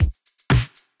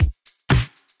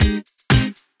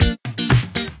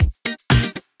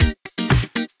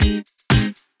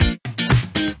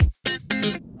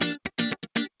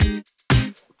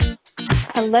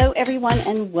Hello, everyone,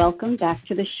 and welcome back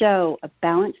to the show, A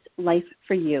Balanced Life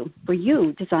for You, where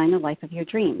you design the life of your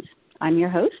dreams. I'm your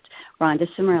host, Rhonda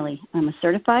Cimarelli. I'm a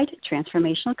certified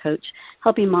transformational coach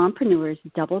helping mompreneurs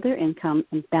double their income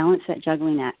and balance that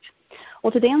juggling act.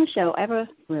 Well, today on the show, I have a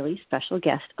really special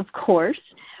guest, of course.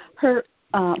 Her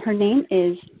name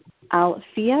is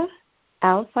Afiya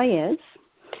Al-Fayiz,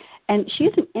 and she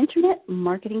is an internet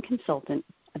marketing consultant,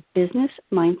 a business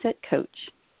mindset coach,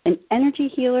 an energy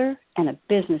healer, and a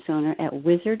business owner at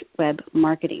Wizard Web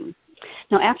Marketing.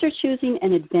 Now, after choosing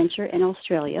an adventure in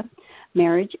Australia,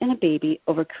 marriage, and a baby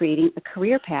over creating a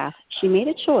career path, she made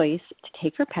a choice to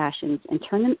take her passions and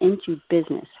turn them into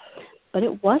business. But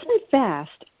it wasn't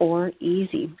fast or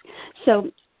easy.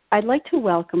 So I'd like to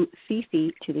welcome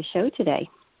Fifi to the show today.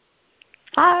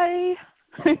 Hi.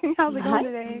 How's it going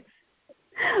today?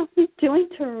 I'm doing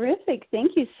terrific.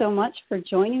 Thank you so much for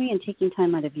joining me and taking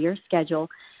time out of your schedule.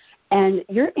 And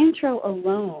your intro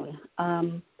alone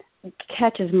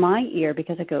catches my ear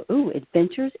because I go, ooh,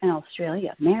 adventures in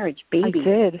Australia, marriage, baby. I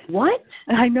did. What?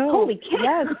 I know. Holy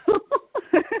cow.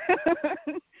 Yes.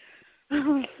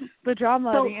 The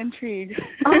drama, the intrigue.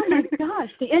 Oh, my gosh,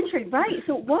 the intrigue, right.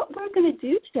 So what we're going to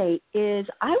do today is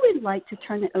I would like to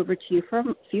turn it over to you for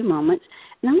a few moments,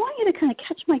 and I want you to kind of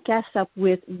catch my guests up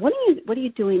with what are you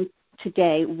doing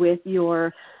today with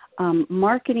your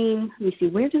marketing. Let me see,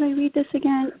 where did I read this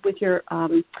again? With your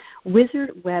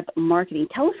Wizard Web Marketing.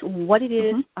 Tell us what it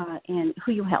is and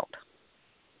who you help.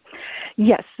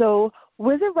 Yes, so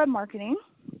Wizard Web Marketing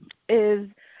is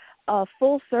a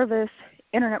full-service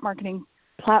internet marketing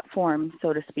platform,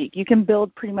 so to speak. You can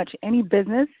build pretty much any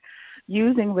business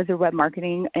using Wizard Web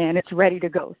Marketing, and it's ready to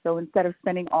go. So instead of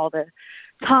spending all the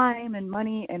time and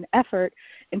money and effort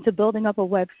into building up a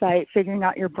website, figuring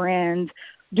out your brand,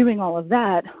 doing all of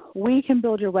that, we can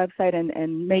build your website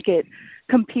and make it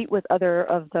compete with other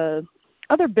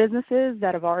businesses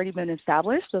that have already been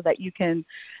established so that you can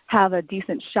have a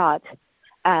decent shot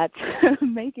at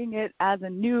making it as a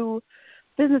new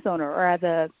business owner or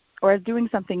as doing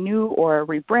something new or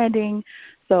rebranding.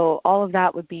 So all of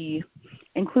that would be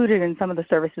included in some of the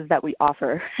services that we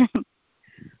offer. Oh,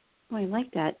 I like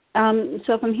that.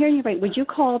 So if I'm hearing you right, would you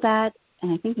call that,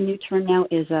 and I think the new term now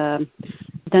is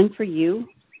done-for-you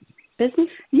business?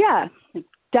 Yeah,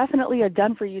 definitely a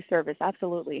done-for-you service,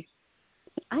 absolutely.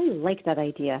 I like that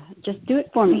idea. Just do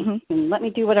it for me and let me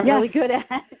do what I'm really good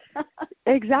at.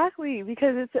 Exactly,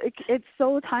 because it's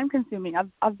so time-consuming.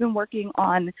 I've been working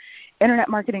on internet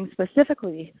marketing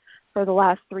specifically for the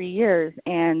last 3 years,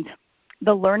 and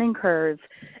the learning curve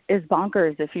is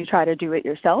bonkers if you try to do it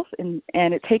yourself, and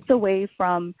it takes away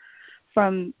from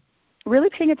really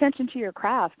paying attention to your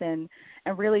craft and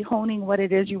really honing what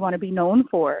it is you want to be known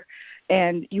for.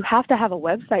 And you have to have a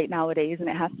website nowadays, and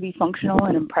it has to be functional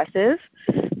and impressive.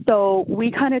 So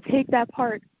we kind of take that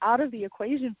part out of the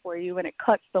equation for you, and it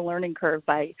cuts the learning curve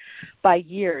by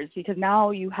years, because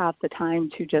now you have the time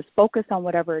to just focus on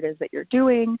whatever it is that you're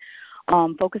doing,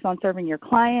 focus on serving your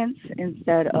clients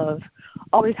instead of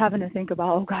always having to think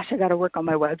about, oh, gosh, I got to work on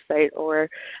my website, or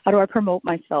how do I promote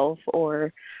myself,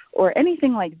 or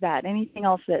anything like that, anything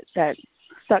else that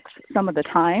sucks some of the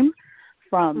time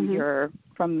from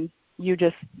you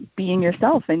just being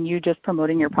yourself and you just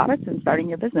promoting your products and starting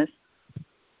your business.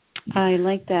 I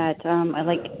like that. I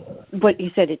like what you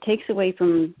said. It takes away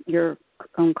from your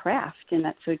own craft, and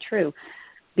that's so true.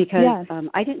 Because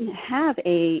I didn't have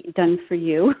a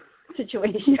done-for-you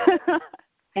situation.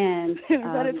 And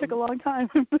that it took a long time.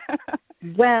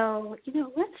 Well,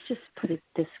 let's just put it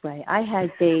this way. I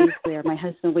had days where my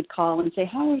husband would call and say,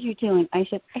 how are you doing? I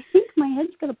said, I think my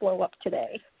head's going to blow up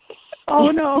today.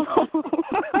 Oh, no.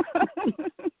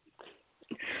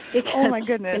 Because, oh, my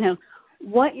goodness.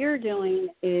 What you're doing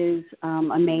is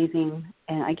amazing,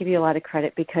 and I give you a lot of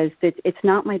credit because it's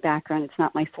not my background, it's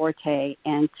not my forte,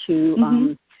 and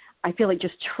I feel like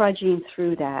just trudging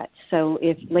through that. So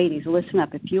ladies, listen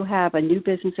up. If you have a new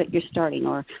business that you're starting,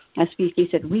 or as Fifi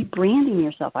said, rebranding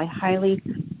yourself, I highly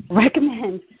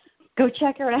recommend go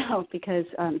check her out, because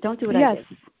don't do what I did.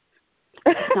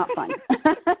 It's not fun.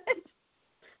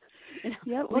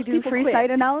 Yeah, we do free site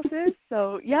analysis.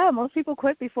 So, most people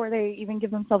quit before they even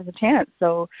give themselves a chance.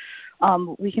 So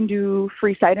we can do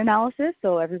free site analysis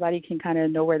so everybody can kind of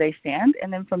know where they stand.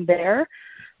 And then from there,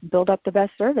 build up the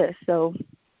best service. So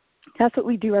that's what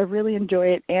we do. I really enjoy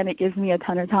it, and it gives me a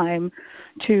ton of time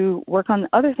to work on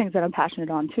other things that I'm passionate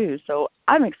on too. So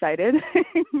I'm excited,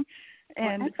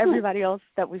 and everybody else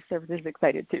that we serve is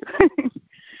excited too.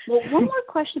 Well, one more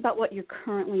question about what you're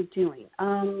currently doing.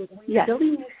 When you're Yes.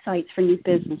 building new sites for new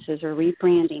businesses or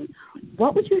rebranding,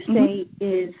 what would you say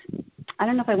is, I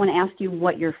don't know if I want to ask you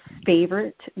what your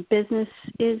favorite business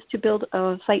is to build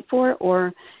a site for,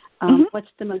 or what's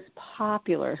the most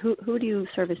popular? Who do you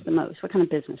service the most? What kind of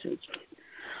businesses?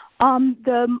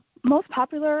 The most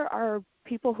popular are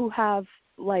people who have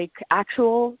like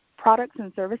actual products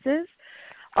and services.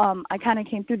 I kind of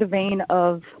came through the vein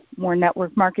of more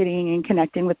network marketing and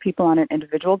connecting with people on an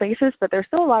individual basis, but there's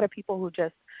still a lot of people who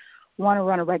just want to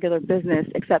run a regular business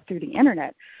except through the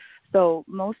internet. So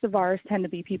most of ours tend to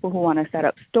be people who want to set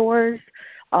up stores,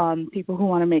 people who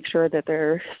want to make sure that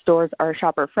their stores are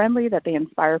shopper friendly, that they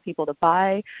inspire people to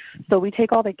buy. So we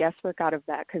take all the guesswork out of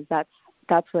that because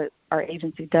that's what our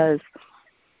agency does.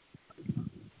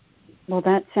 Well,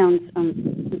 that sounds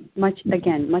much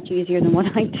easier than what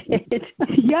I did.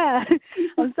 Yeah.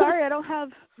 I'm sorry I don't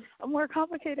have a more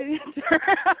complicated answer.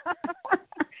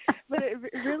 But it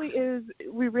really is,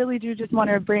 we really do just want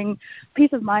to bring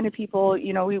peace of mind to people.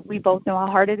 You know, we both know how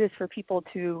hard it is for people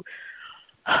to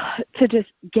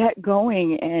just get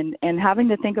going, and having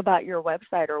to think about your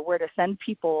website or where to send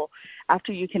people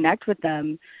after you connect with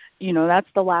them. You know, that's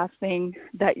the last thing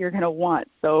that you're going to want.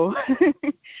 So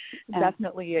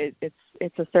definitely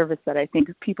it's a service that I think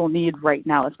people need right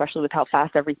now, especially with how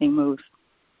fast everything moves.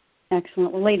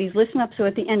 Excellent. Well, ladies, listen up. So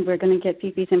at the end, we're going to get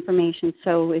Fifi's information.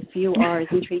 So if you are as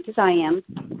intrigued as I am,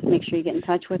 make sure you get in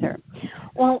touch with her.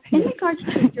 Well, in regards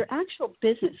to your actual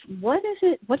business, what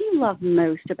do you love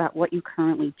most about what you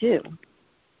currently do?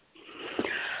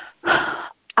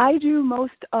 I do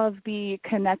most of the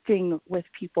connecting with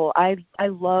people. I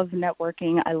love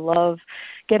networking. I love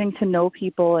getting to know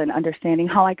people and understanding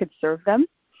how I could serve them.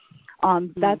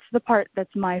 That's the part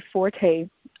that's my forte.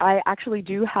 I actually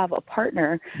do have a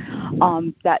partner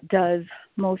that does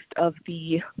most of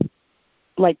the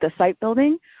site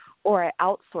building, or I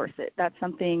outsource it. That's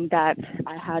something that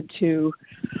I had to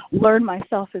learn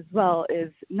myself as well,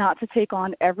 is not to take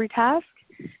on every task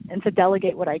and to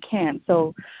delegate what I can.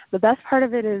 So the best part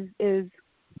of it is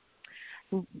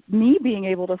me being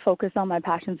able to focus on my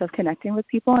passions of connecting with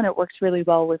people, and it works really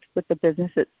well with the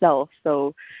business itself.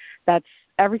 So that's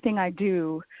everything I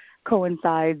do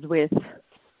coincides with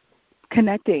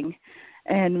connecting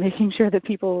and making sure that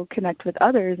people connect with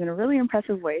others in a really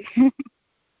impressive way.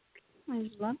 I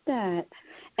love that.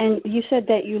 And you said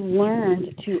that you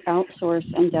learned to outsource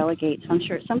and delegate. So I'm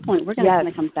sure at some point we're going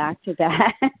to come back to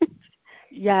that.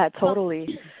 Yeah,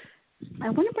 totally. I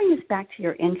want to bring this back to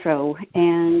your intro.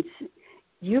 And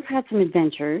you've had some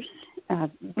adventures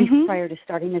prior to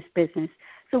starting this business.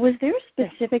 So was there a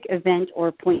specific event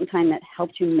or point in time that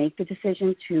helped you make the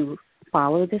decision to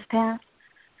follow this path?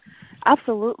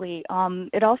 Absolutely.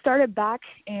 It all started back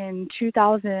in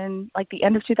 2000, like the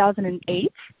end of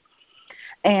 2008.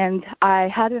 And I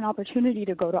had an opportunity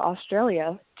to go to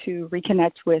Australia to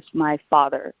reconnect with my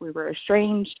father. We were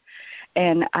estranged,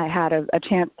 and I had a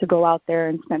chance to go out there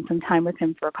and spend some time with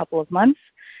him for a couple of months.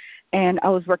 And I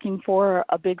was working for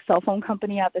a big cell phone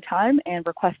company at the time and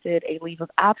requested a leave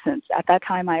of absence. At that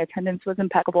time, my attendance was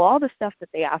impeccable. All the stuff that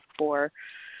they ask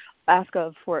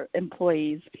of for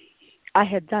employees, I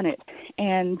had done it.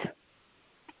 And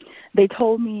they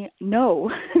told me no.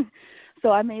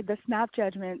 So I made the snap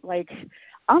judgment, like,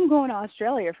 I'm going to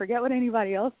Australia. Forget what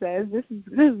anybody else says. This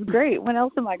is great. When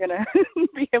else am I going to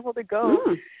be able to go?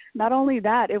 Not only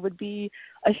that, it would be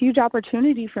a huge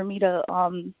opportunity for me to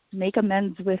make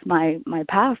amends with my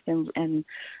past and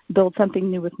build something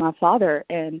new with my father.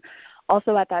 And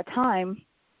also at that time,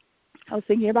 I was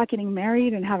thinking about getting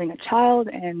married and having a child.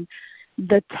 And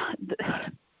the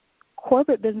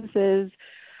corporate businesses,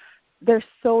 they're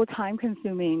so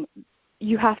time-consuming.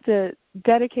 You have to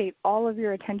dedicate all of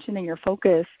your attention and your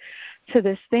focus to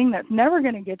this thing that's never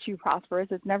going to get you prosperous.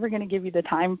 It's never going to give you the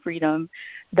time freedom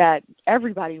that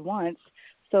everybody wants.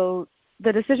 So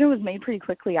the decision was made pretty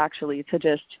quickly, actually, to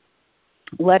just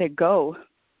let it go,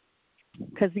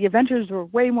 because the adventures were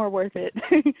way more worth it,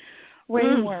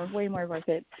 way more worth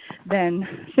it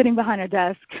than sitting behind a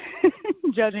desk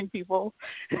judging people.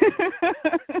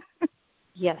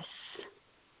 Yes.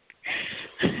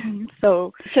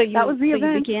 So that was the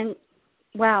event.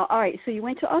 Wow. All right. So you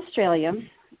went to Australia,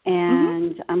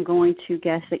 and I'm going to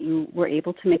guess that you were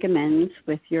able to make amends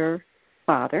with your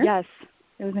father. Yes.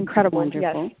 It was incredible.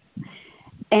 Wonderful. Yes.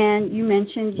 And you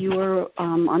mentioned you were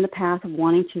on the path of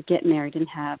wanting to get married and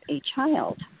have a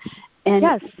child. And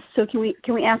yes. So can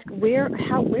we ask where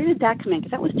did that come in?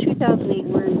 Because that was 2008.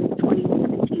 We're in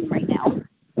 2017 right now.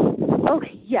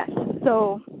 Okay. Yes.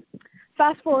 So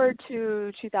fast forward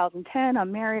to 2010.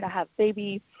 I'm married. I have a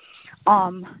baby.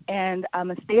 And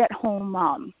I'm a stay-at-home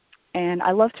mom. And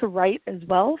I love to write as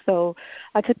well. So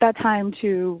I took that time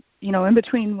to, in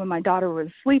between when my daughter was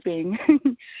sleeping,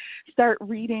 start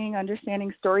reading,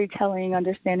 understanding storytelling,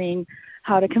 understanding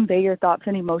how to convey your thoughts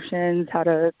and emotions, how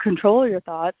to control your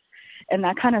thoughts. And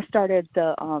that kind of started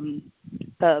the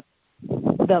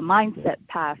mindset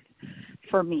path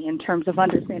for me in terms of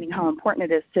understanding how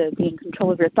important it is to be in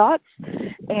control of your thoughts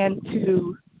and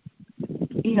to,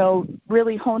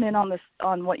 really hone in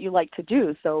on what you like to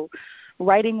do. So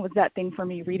writing was that thing for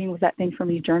me, reading was that thing for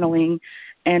me, journaling.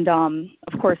 And,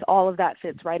 of course, all of that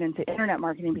fits right into internet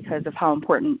marketing because of how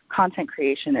important content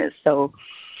creation is. So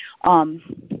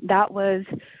that was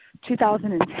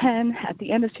 2010. At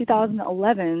the end of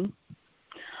 2011,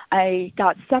 we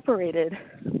got separated,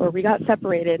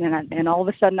 and all of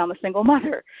a sudden I'm a single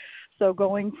mother. So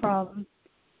going from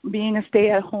being a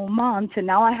stay-at-home mom to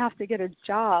now I have to get a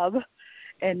job,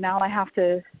 and now I have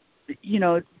to,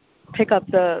 pick up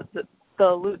tie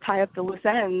up the loose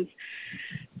ends.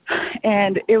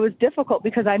 And it was difficult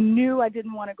because I knew I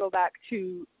didn't want to go back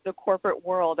to the corporate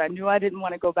world. I knew I didn't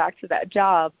want to go back to that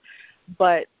job,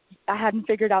 but I hadn't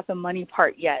figured out the money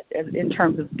part yet in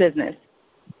terms of business.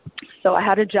 So I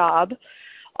had a job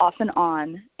off and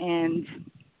on, and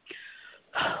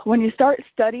when you start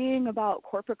studying about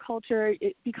corporate culture,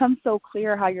 it becomes so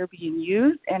clear how you're being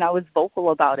used, and I was vocal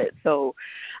about it. So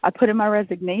I put in my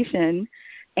resignation,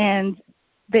 and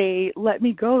they let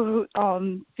me go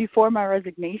before my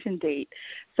resignation date,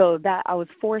 so that I was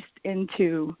forced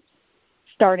into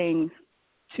starting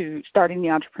the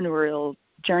entrepreneurial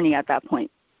journey at that point.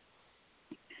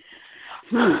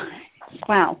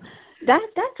 Wow.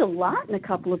 That's a lot in a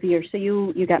couple of years. So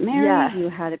you got married, You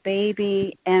had a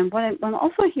baby, and what I'm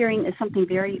also hearing is something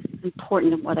very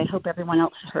important and what I hope everyone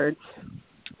else heard.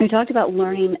 You talked about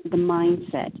learning the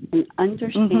mindset and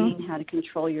understanding how to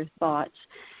control your thoughts.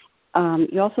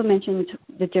 You also mentioned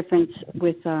the difference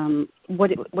with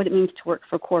what it means to work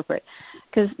for corporate.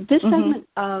 Because this segment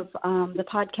of the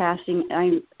podcasting,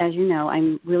 as you know,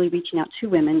 I'm really reaching out to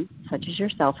women such as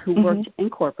yourself who worked in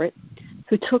corporate,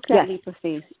 who took that leap of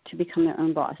faith to become their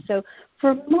own boss. So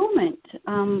for a moment,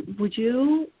 would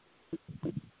you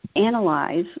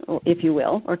analyze, if you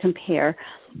will, or compare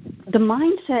the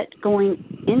mindset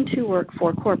going into work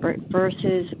for corporate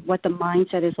versus what the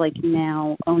mindset is like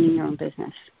now owning your own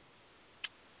business?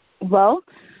 Well,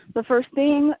 the first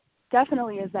thing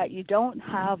definitely is that you don't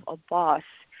have a boss.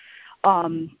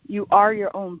 You are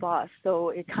your own boss.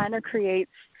 So it kind of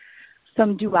creates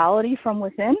some duality from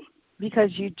within,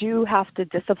 because you do have to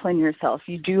discipline yourself.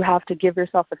 You do have to give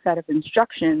yourself a set of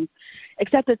instructions,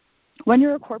 except that when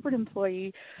you're a corporate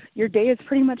employee, your day is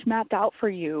pretty much mapped out for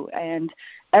you, and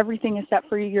everything is set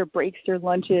for you, your breaks, your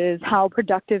lunches, how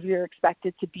productive you're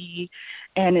expected to be,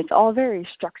 and it's all very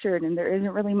structured, and there isn't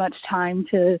really much time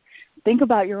to think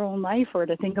about your own life or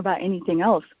to think about anything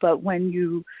else. But when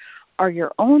you are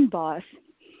your own boss,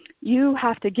 you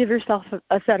have to give yourself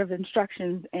a set of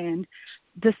instructions and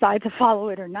decide to follow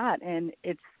it or not. And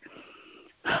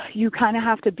you kind of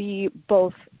have to be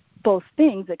both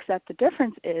things, except the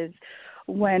difference is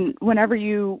whenever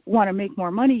you want to make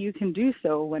more money, you can do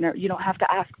so. Whenever you don't have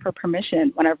to ask for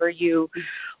permission. Whenever you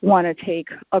want to take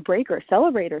a break or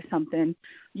celebrate or something,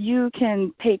 you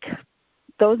can take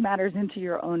those matters into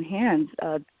your own hands.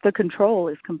 The control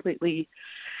is completely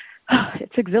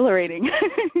it's exhilarating.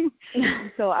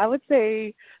 So I would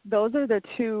say those are the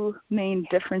two main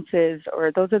differences,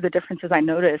 or those are the differences I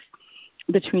noticed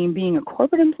between being a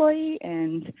corporate employee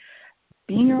and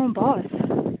being your own boss.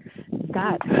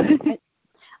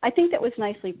 I think that was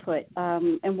nicely put.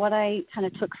 And what I kind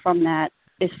of took from that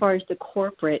as far as the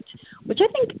corporate, which I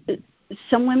think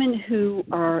some women who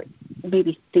are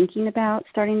maybe thinking about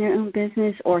starting their own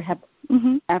business or have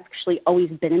actually always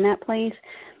been in that place,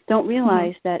 don't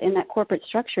realize that in that corporate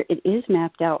structure, it is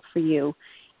mapped out for you.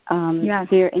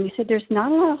 There, and you said there's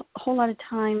not a whole lot of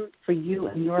time for you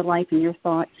and your life and your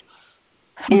thoughts.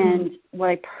 And what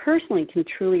I personally can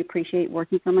truly appreciate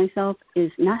working for myself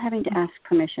is not having to ask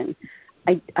permission.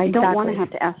 I don't want to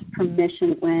have to ask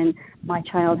permission when my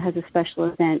child has a special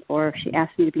event, or if she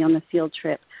asks me to be on the field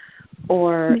trip,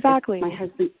 or if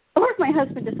my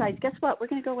husband decides, guess what, we're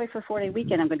going to go away for a 4-day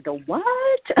weekend. I'm going to go,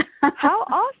 what? How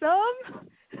awesome!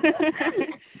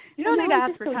 You don't need to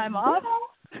ask for time off.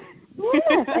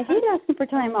 Yes, I hate asking for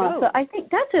time off. So I think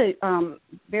that's a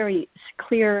very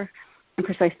clear and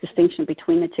precise distinction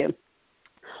between the two.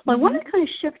 Well, I want to kind of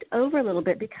shift over a little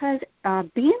bit because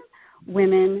being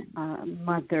women,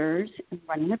 mothers,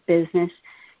 running a business,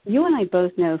 you and I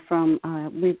both know from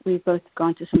we've both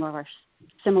gone to some of our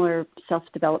similar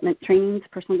self-development trainings,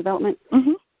 personal development.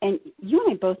 And you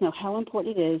and I both know how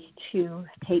important it is to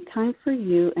take time for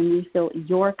you and refill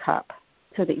your cup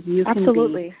so that you can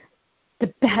be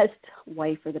the best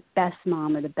wife or the best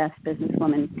mom or the best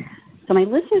businesswoman. So my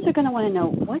listeners are going to want to know,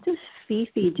 what does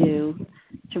Fifi do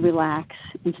to relax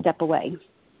and step away?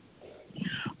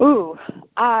 Ooh,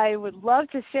 I would love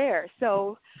to share.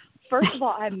 So first of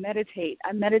all, I meditate.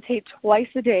 I meditate twice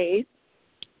a day,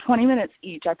 20 minutes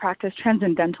each. I practice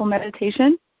transcendental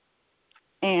meditation,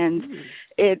 and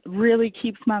it really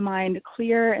keeps my mind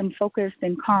clear and focused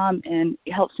and calm, and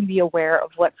it helps me be aware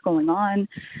of what's going on,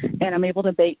 and I'm able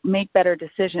to make better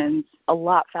decisions a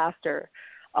lot faster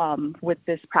with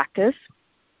this practice.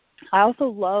 I also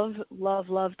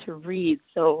love to read.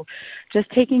 So just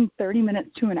taking 30 minutes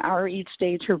to an hour each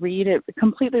day to read, it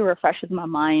completely refreshes my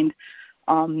mind.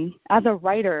 As a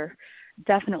writer,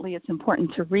 definitely it's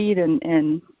important to read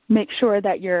and make sure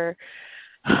that you're,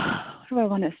 what do I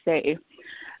want to say?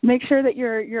 Make sure that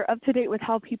you're up to date with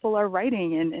how people are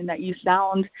writing and that you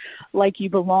sound like you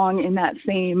belong in that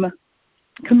same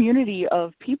community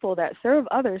of people that serve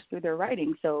others through their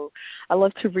writing. So I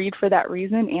love to read for that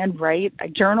reason and write. I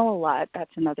journal a lot.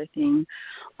 That's another thing.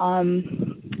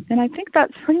 And I think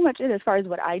that's pretty much it as far as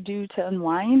what I do to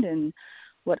unwind and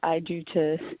what I do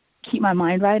to keep my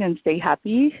mind right and stay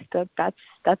happy.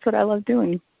 That's what I love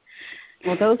doing.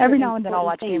 Well, those every now and then I'll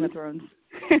watch Game of Thrones.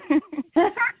 You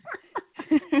gotta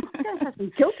have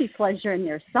some guilty pleasure in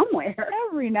there somewhere.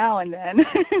 Every now and then.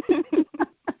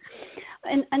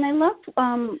 And I love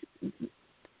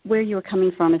where you were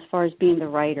coming from as far as being the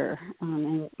writer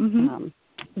and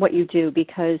what you do,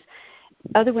 because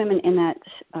other women in that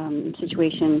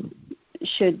situation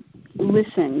should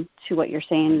listen to what you're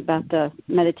saying about the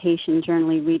meditation,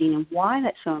 journaling, reading, and why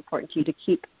that's so important to you to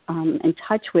keep in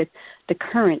touch with the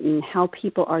current and how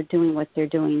people are doing what they're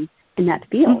doing in that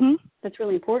field. That's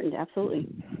really important, absolutely.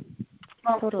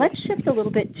 Well, let's shift a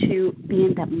little bit to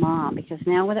being that mom, because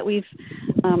now that we've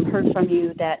heard from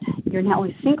you that you're now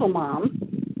a single mom,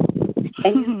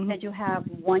 and you said you have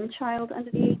one child under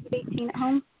the age of 18 at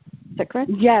home. Is that correct?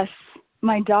 Yes.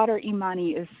 My daughter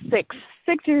Imani is 6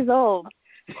 years old.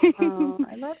 Oh,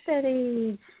 I love that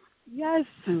age. Yes.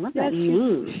 I love that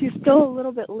name. She's still a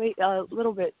little bit late, a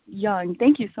little bit young.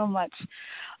 Thank you so much.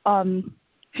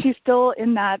 She's still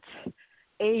in that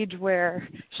age where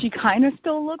she kind of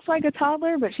still looks like a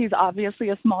toddler, but she's obviously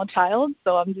a small child.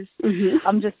 So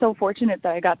I'm just so fortunate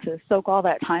that I got to soak all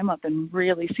that time up and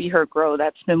really see her grow.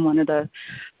 That's been one of the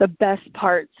best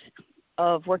parts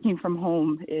of working from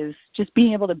home, is just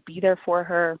being able to be there for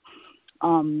her.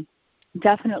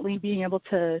 Definitely being able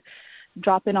to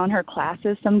drop in on her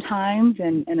classes sometimes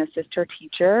and assist her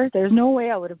teacher. There's no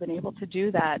way I would have been able to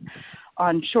do that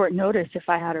on short notice if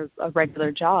I had a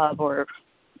regular job, or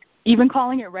even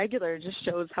calling it regular just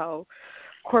shows how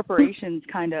corporations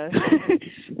kind of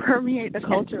permeate the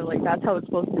culture. Like, that's how it's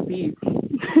supposed to be.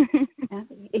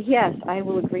 Yes, I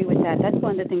will agree with that. That's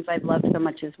one of the things I've loved so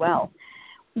much as well.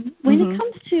 When it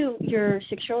comes to your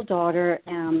 6-year-old daughter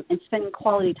and spending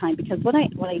quality time, because what I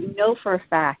know for a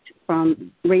fact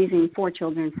from raising 4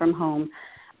 children from home,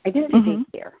 I did it at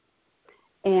daycare.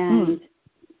 And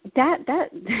that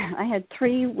I had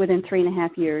 3 within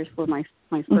 3.5 years for my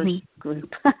first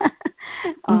group.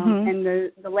 And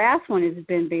the last one has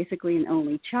been basically an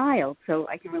only child, so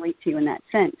I can relate to you in that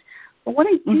sense. But what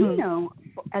I do know,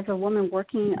 as a woman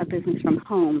working a business from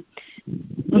home,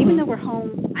 even though we're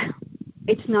home,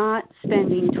 it's not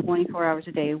spending 24 hours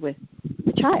a day with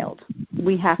the child.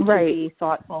 We have to be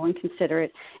thoughtful and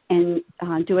considerate and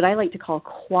do what I like to call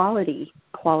quality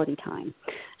time.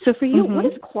 So for you, what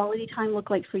does quality time look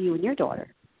like for you and your daughter?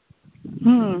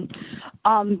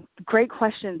 Great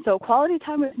question. So quality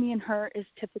time with me and her is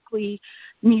typically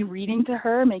me reading to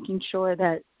her, making sure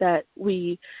that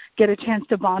we get a chance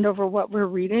to bond over what we're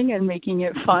reading and making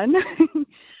it fun.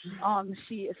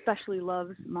 She especially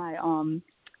loves my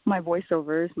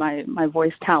voiceovers, my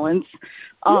voice talents.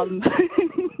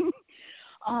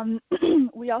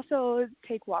 We also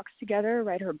take walks together,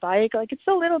 ride her bike. Like, it's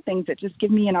the little things that just give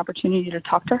me an opportunity to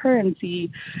talk to her and see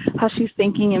how she's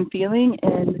thinking and feeling.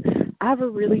 And I have a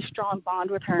really strong bond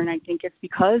with her, and I think it's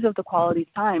because of the quality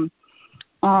time.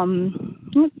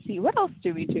 Let's see, what else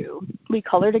do? We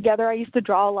color together. I used to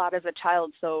draw a lot as a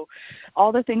child, so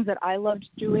all the things that I loved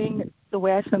doing, the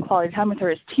way I spend quality time with her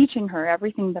is teaching her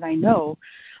everything that I know.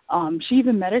 She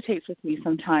even meditates with me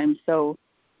sometimes, so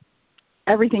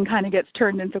everything kind of gets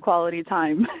turned into quality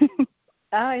time.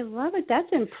 I love it.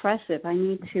 That's impressive. I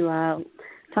need to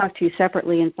talk to you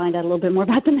separately and find out a little bit more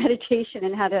about the meditation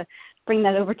and how to bring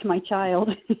that over to my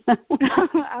child.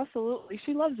 Absolutely.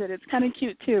 She loves it. It's kind of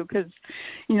cute, too, because,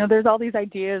 there's all these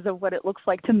ideas of what it looks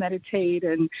like to meditate.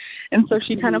 And so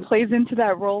she kind of plays into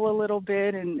that role a little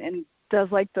bit and does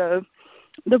like the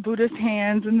Buddhist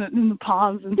hands and the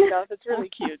palms and stuff. It's really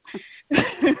cute.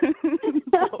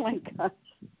 Oh, my gosh.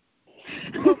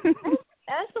 Well,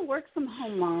 as a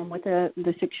work-from-home mom with the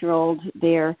 6-year-old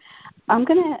there, I'm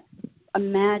going to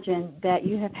imagine that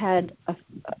you have had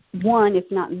one, if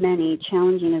not many,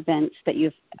 challenging events that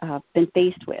you've been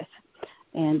faced with,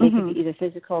 and they could be either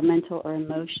physical, mental, or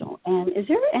emotional. And is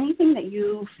there anything that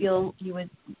you feel you would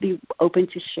be open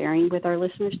to sharing with our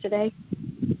listeners today?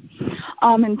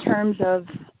 In terms of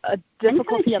a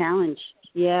difficulty, any kind of challenge,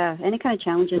 any kind of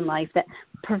challenge in life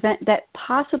that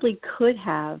possibly could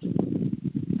have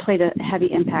played a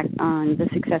heavy impact on the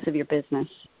success of your business.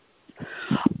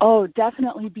 Oh,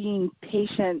 definitely being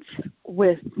patient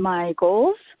with my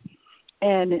goals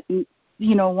and,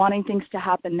 wanting things to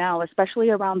happen now, especially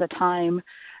around the time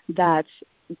that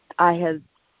I had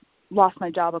lost my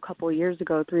job a couple of years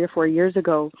ago, 3 or 4 years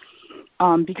ago,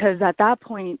 because at that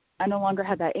point I no longer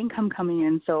had that income coming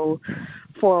in. So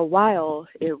for a while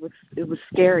it was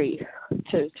scary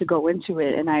to go into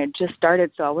it, and I had just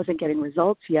started, so I wasn't getting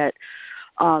results yet.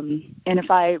 And if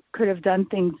I could have done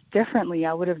things differently,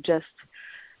 I would have just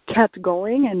kept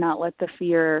going and not let the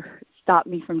fear stop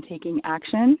me from taking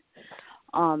action.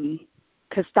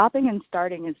 Because stopping and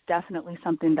starting is definitely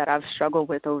something that I've struggled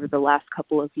with over the last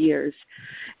couple of years.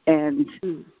 And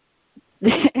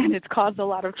it's caused a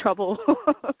lot of trouble.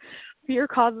 Fear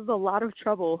causes a lot of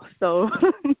trouble. So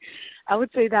I would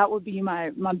say that would be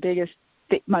my biggest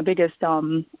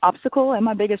obstacle and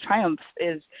my biggest triumph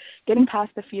is getting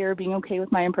past the fear, being okay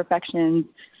with my imperfections,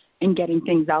 and getting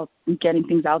things out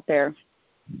there.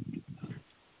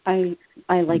 I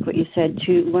like what you said,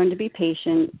 to learn to be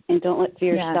patient and don't let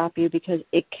fear stop you, because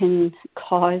it can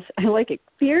cause,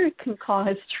 fear can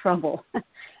cause trouble.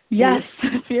 Yes,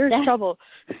 fear is trouble.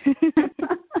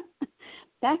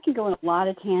 That can go in a lot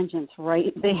of tangents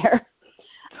right there.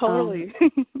 Totally.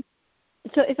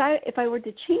 So if I were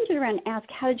to change it around and ask,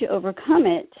 how did you overcome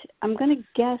it, I'm going to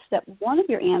guess that one of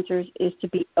your answers is to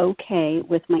be okay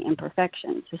with my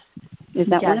imperfections. Is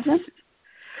that one of them?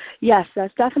 Yes,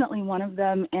 that's definitely one of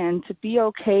them, and to be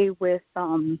okay with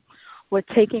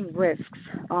taking risks.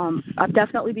 I've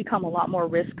definitely become a lot more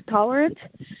risk tolerant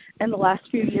in the last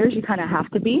few years. You kind of have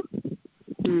to be.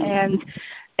 And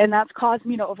that's caused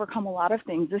me to overcome a lot of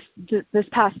things. This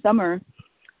past summer,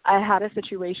 I had a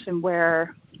situation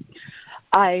where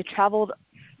I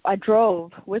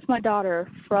drove with my daughter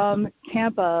from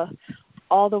Tampa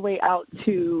all the way out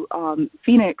to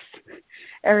Phoenix,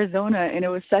 Arizona, and it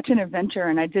was such an adventure,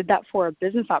 and I did that for a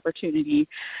business opportunity,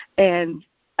 and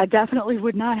I definitely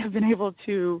would not have been able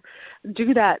to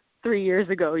do that 3 years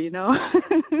ago,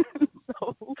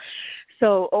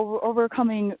 So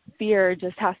overcoming fear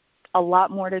just has a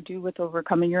lot more to do with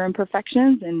overcoming your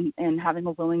imperfections and having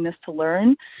a willingness to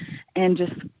learn and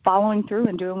just following through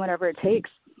and doing whatever it takes.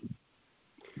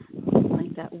 I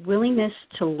like that. Willingness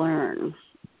to learn.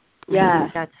 Yeah.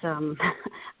 That's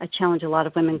a challenge a lot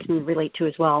of women can relate to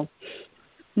as well.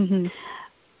 Mm-hmm.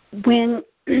 When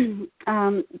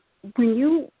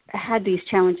you had these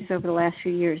challenges over the last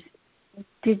few years,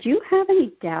 did you have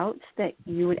any doubts that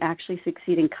you would actually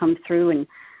succeed and come through and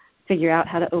figure out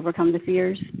how to overcome the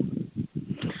fears?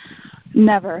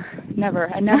 Never.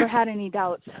 I never had any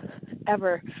doubts,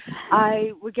 ever.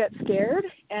 I would get scared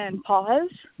and pause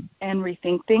and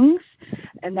rethink things,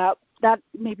 and that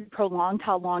maybe prolonged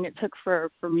how long it took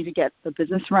for me to get the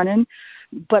business running.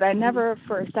 But I never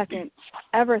for a second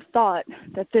ever thought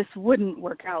that this wouldn't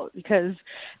work out, because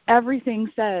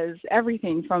everything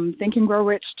from Think and Grow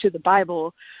Rich to the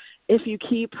Bible, if you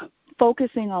keep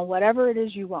focusing on whatever it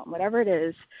is you want, whatever it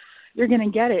is, you're going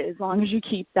to get it as long as you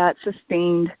keep that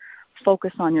sustained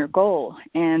focus on your goal.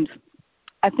 And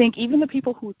I think even the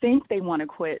people who think they want to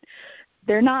quit,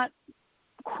 they're not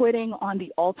quitting on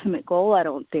the ultimate goal, I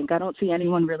don't think. I don't see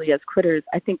anyone really as quitters.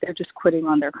 I think they're just quitting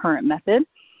on their current method.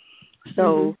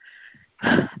 So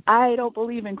I don't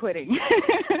believe in quitting.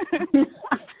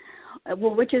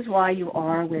 Well, which is why you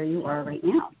are where you are right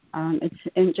now.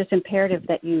 It's just imperative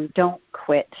that you don't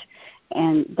quit,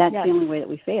 and that's the only way that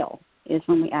we fail, is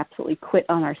when we absolutely quit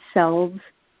on ourselves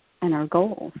and our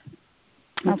goals.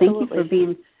 Well, thank you for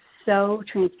being so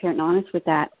transparent and honest with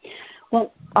that.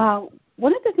 Well,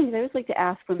 one of the things I always like to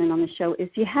ask women on the show is,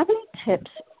 do you have any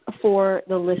tips for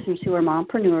the listeners who are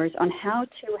mompreneurs on how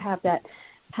to have that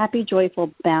happy,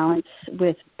 joyful balance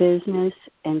with business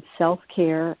and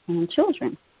self-care and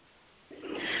children?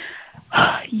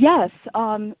 Yes,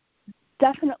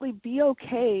 definitely be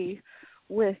okay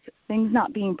with things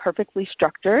not being perfectly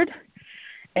structured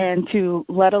and to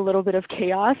let a little bit of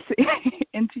chaos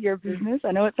into your business.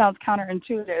 I know it sounds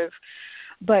counterintuitive,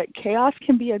 but chaos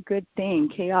can be a good thing.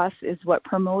 Chaos is what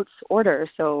promotes order.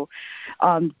 So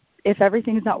if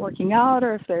everything's not working out,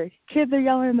 or if the kids are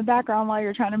yelling in the background while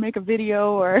you're trying to make a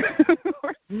video or,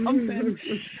 or something,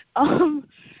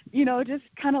 just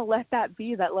kind of let that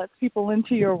be. That lets people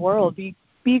into your world.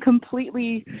 Be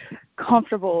completely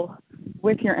comfortable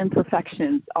with your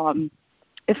imperfections.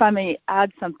 If I may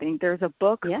add something, there's a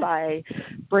book by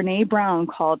Brene Brown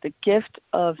called The Gift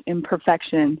of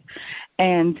Imperfection,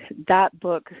 and that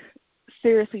book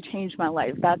seriously changed my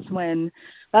life. That's when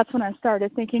I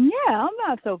started thinking, I'm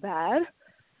not so bad,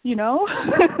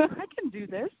 I can do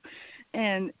this,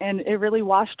 and it really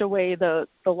washed away the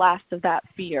last of that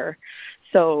fear.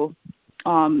 So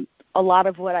a lot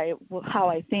of how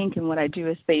I think and what I do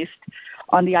is based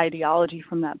on the ideology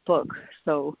from that book.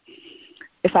 So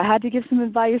if I had to give some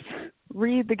advice,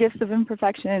 read The Gifts of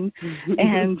Imperfection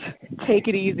and take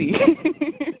it easy.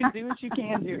 Do what you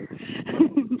can do.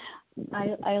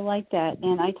 I like that.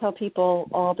 And I tell people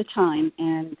all the time,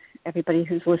 and everybody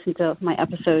who's listened to my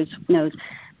episodes knows,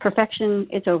 perfection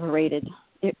is overrated.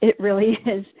 It really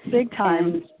is. Big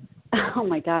time. And, oh,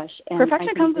 my gosh. And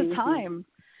perfection comes with time.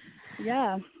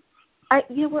 Yeah.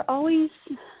 We're always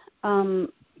or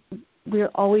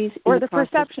the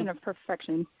perception of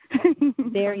perfection.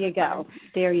 There you go.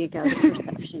 The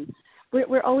perception.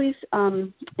 We're always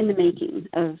in the making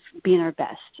of being our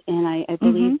best, and I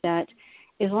believe that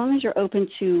as long as you're open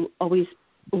to always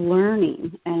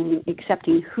learning and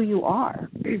accepting who you are,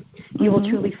 you will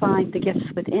truly find the gifts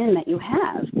within that you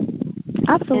have.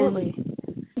 Absolutely.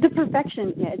 And the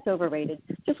perfection, it's overrated.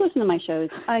 Just listen to my shows.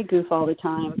 I goof all the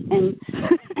time, and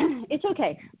it's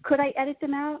okay. Could I edit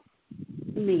them out?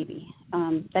 Maybe.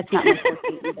 That's not my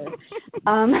forte either.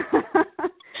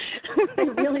 I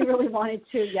really, really wanted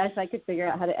to. Yes, I could figure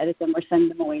out how to edit them or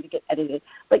send them away to get edited.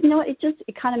 But you know what? It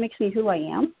kind of makes me who I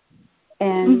am,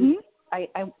 and I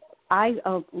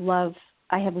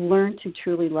have learned to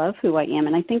truly love who I am,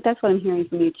 and I think that's what I'm hearing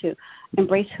from you too.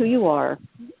 Embrace who you are,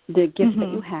 the gifts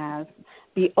that you have.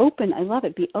 Be open. I love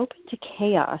it. Be open to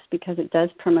chaos because it does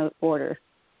promote order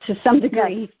to some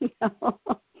degree. Yes.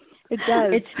 It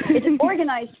does. It's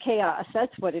organized chaos.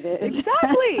 That's what it is.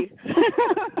 Exactly.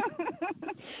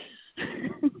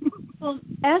 Well,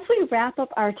 as we wrap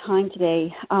up our time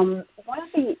today, one of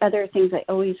the other things I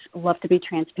always love to be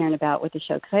transparent about with the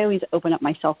show, because I always open up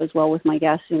myself as well with my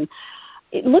guests, and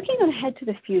looking ahead to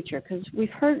the future, because we've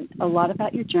heard a lot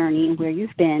about your journey and where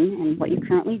you've been and what you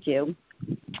currently do.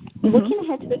 Looking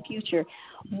ahead to the future,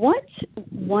 what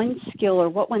one skill or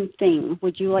what one thing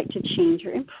would you like to change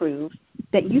or improve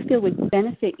that you feel would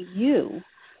benefit you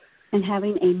in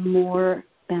having a more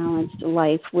balanced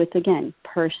life with, again,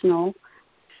 personal,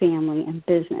 family, and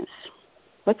business?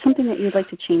 What's something that you'd like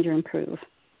to change or improve?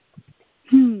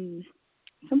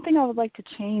 Something I would like to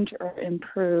change or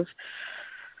improve.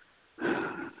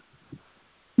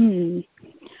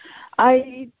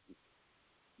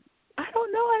 I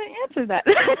don't know how to answer that.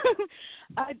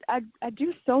 I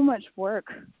do so much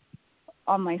work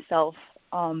on myself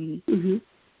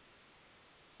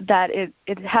that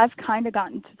it has kind of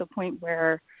gotten to the point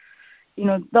where,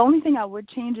 the only thing I would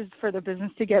change is for the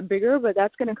business to get bigger, but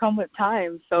that's going to come with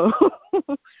time. So,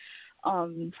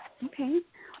 okay.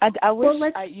 I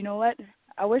wish, you know what?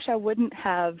 I wish I wouldn't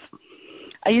have.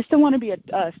 I used to want to be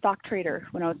a stock trader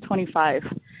when I was 25.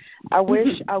 I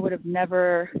wish I would have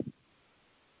never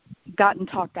gotten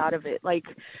talked out of it. Like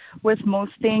with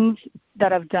most things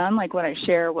that I've done, like when I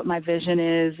share what my vision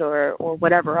is or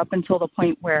whatever, up until the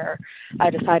point where I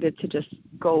decided to just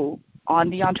go on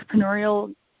the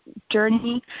entrepreneurial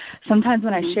journey, sometimes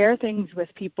when I share things with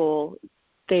people,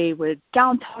 they would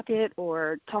down talk it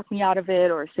or talk me out of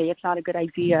it or say it's not a good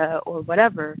idea or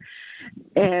whatever.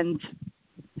 And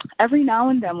every now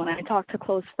and then when I talk to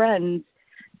close friends,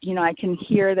 I can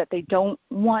hear that they don't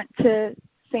want to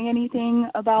say anything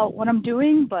about what I'm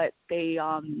doing, but they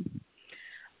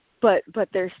but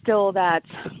there's still that,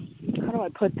 how do I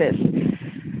put this?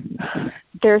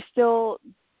 There's still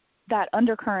that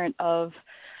undercurrent of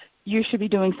you should be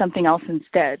doing something else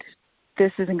instead.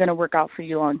 This isn't going to work out for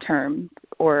you long term,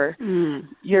 or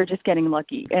you're just getting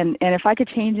lucky. And if I could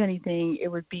change anything, it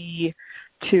would be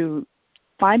to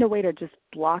find a way to just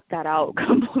block that out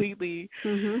completely,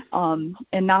 and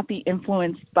not be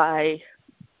influenced by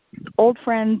old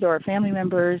friends or family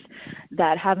members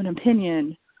that have an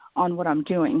opinion on what I'm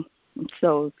doing.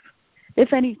 So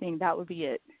if anything, that would be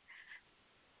it.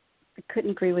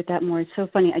 couldn't agree with that more. It's so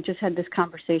funny. I just had this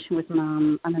conversation with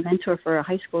Mom. I'm a mentor for a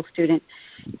high school student,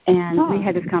 and we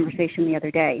had this conversation the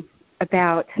other day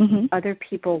about other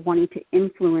people wanting to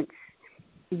influence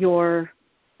your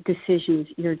decisions,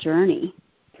 your journey.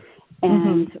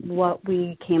 And what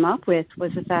we came up with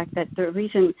was the fact that the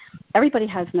reason everybody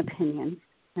has an opinion,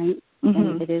 right?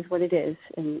 And it is what it is,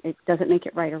 and it doesn't make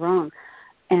it right or wrong.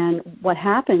 And what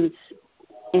happens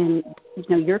in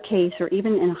your case, or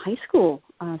even in a high school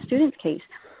student's case,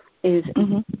 is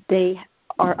they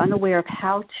are unaware of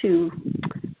how to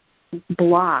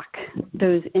block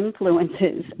those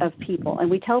influences of people. And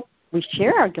we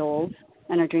share our goals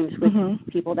and our dreams with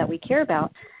people that we care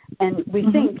about, and we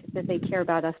think that they care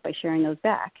about us by sharing those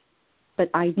back. But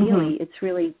ideally, it's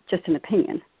really just an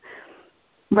opinion.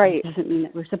 Right. It doesn't mean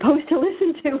that we're supposed to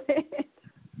listen to it.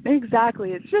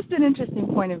 Exactly. It's just an interesting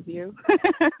point of view.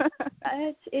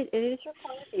 It is your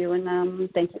point of view,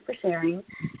 and thank you for sharing.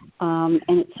 And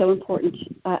it's so important.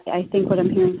 I think what I'm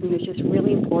hearing from you is just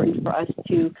really important for us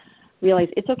to realize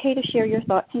it's okay to share your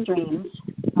thoughts and dreams,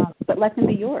 but let them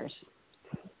be yours.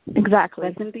 Exactly.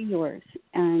 Let them be yours.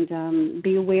 And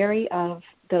be wary of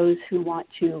those who want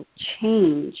to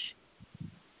change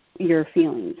your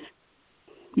feelings.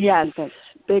 Yes,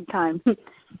 big time.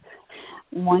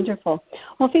 Wonderful.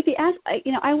 Well, Fifi,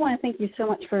 I want to thank you so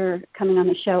much for coming on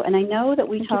the show. And I know that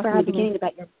we talked in the beginning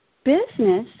about your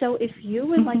business. So if you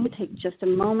would like to take just a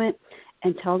moment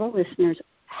and tell the listeners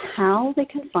how they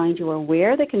can find you or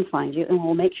where they can find you, and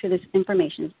we'll make sure this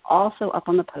information is also up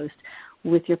on the post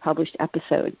with your published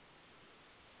episode.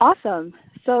 Awesome.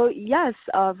 So, yes,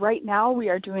 right now we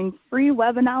are doing free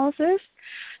web analysis.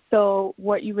 So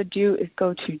what you would do is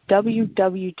go to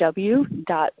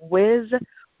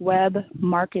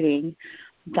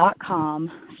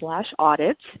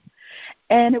www.wizwebmarketing.com/audit,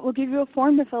 and it will give you a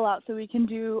form to fill out so we can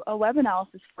do a web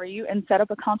analysis for you and set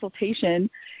up a consultation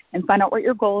and find out what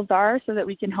your goals are so that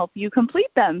we can help you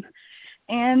complete them.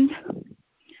 And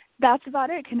that's about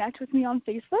it. Connect with me on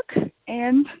Facebook,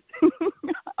 and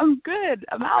I'm good.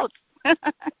 I'm out. I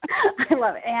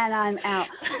love it, and I'm out.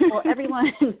 Well,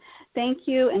 everyone, thank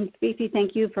you, and Fifi,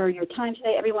 thank you for your time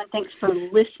today. Everyone, thanks for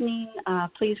listening.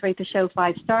 Please rate the show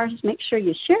 5 stars. Make sure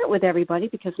you share it with everybody,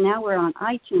 because now we're on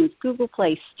iTunes, Google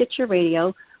Play, Stitcher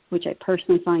Radio, which I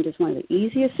personally find is one of the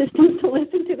easiest systems to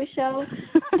listen to the show.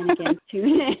 And again,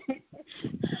 tune in.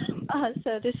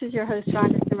 So this is your host,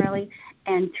 Rhonda Cimarelli,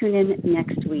 and tune in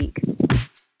next week.